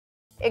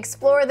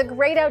Explore the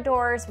great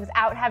outdoors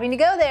without having to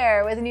go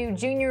there with new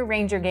Junior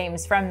Ranger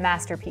games from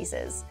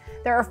Masterpieces.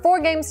 There are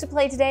 4 games to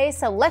play today,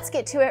 so let's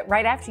get to it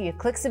right after you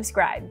click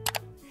subscribe.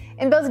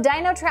 In both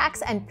Dino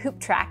tracks and Poop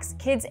tracks,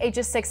 kids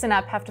ages 6 and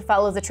up have to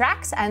follow the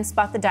tracks and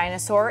spot the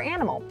dinosaur or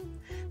animal.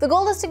 The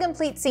goal is to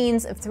complete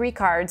scenes of 3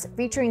 cards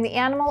featuring the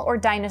animal or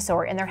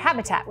dinosaur in their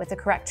habitat with the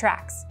correct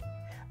tracks.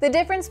 The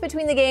difference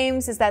between the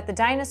games is that the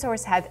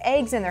dinosaurs have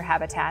eggs in their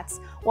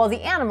habitats, while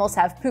the animals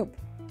have poop.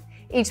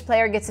 Each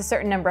player gets a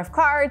certain number of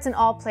cards, and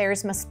all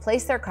players must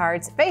place their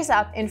cards face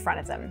up in front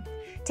of them.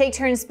 Take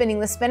turns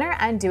spinning the spinner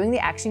and doing the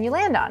action you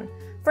land on.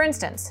 For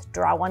instance,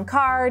 draw 1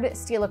 card,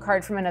 steal a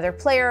card from another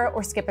player,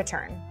 or skip a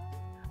turn.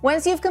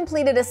 Once you've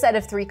completed a set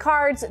of 3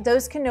 cards,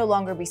 those can no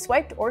longer be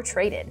swiped or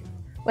traded.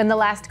 When the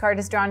last card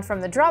is drawn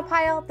from the draw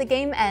pile, the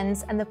game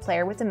ends and the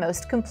player with the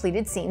most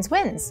completed scenes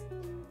wins.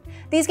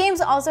 These games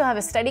also have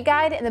a study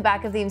guide in the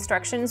back of the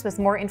instructions with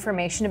more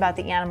information about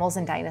the animals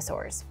and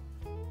dinosaurs.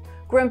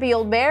 Grumpy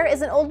Old Bear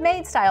is an Old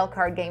Maid-style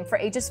card game for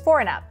ages 4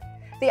 and up.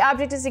 The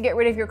object is to get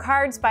rid of your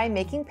cards by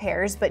making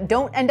pairs, but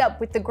don't end up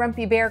with the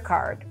Grumpy Bear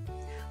card.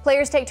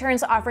 Players take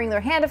turns offering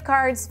their hand of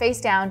cards face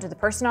down to the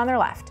person on their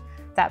left.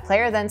 That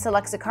player then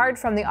selects a card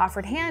from the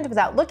offered hand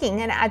without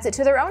looking and adds it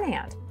to their own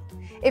hand.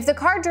 If the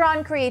card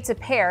drawn creates a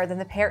pair, then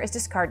the pair is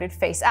discarded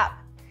face up.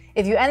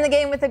 If you end the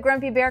game with a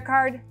Grumpy Bear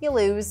card, you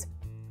lose.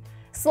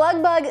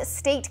 Slug Bug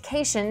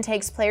State-cation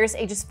takes players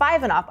ages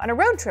 5 and up on a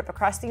road trip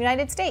across the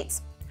United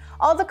States.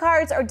 All the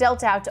cards are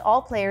dealt out to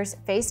all players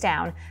face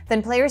down,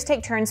 then players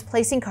take turns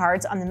placing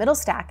cards on the middle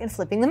stack and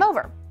flipping them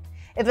over.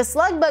 If a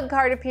Slug Bug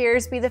card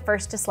appears, be the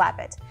first to slap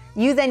it.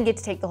 You then get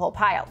to take the whole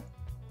pile.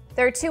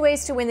 There are 2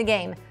 ways to win the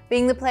game,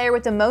 being the player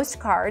with the most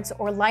cards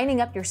or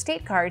lining up your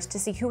state cards to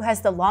see who has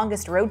the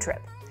longest road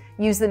trip.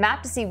 Use the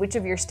map to see which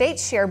of your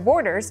states share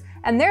borders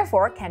and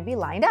therefore can be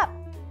lined up.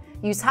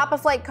 Use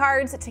Hop-a-Flight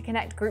cards to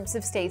connect groups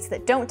of states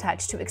that don't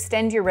touch to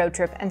extend your road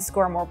trip and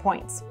score more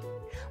points.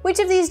 Which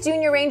of these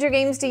Junior Ranger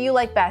games do you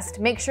like best?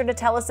 Make sure to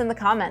tell us in the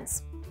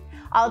comments.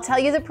 I'll tell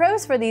you the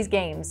pros for these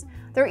games.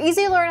 They're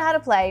easy to learn how to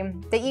play,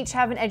 they each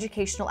have an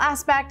educational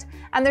aspect,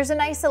 and there's a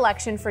nice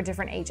selection for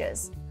different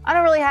ages. I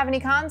don't really have any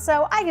cons,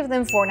 so I give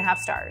them 4.5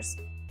 stars.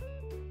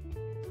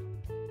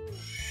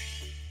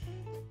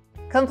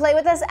 Come play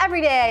with us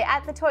every day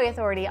at the Toy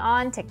Authority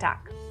on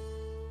TikTok.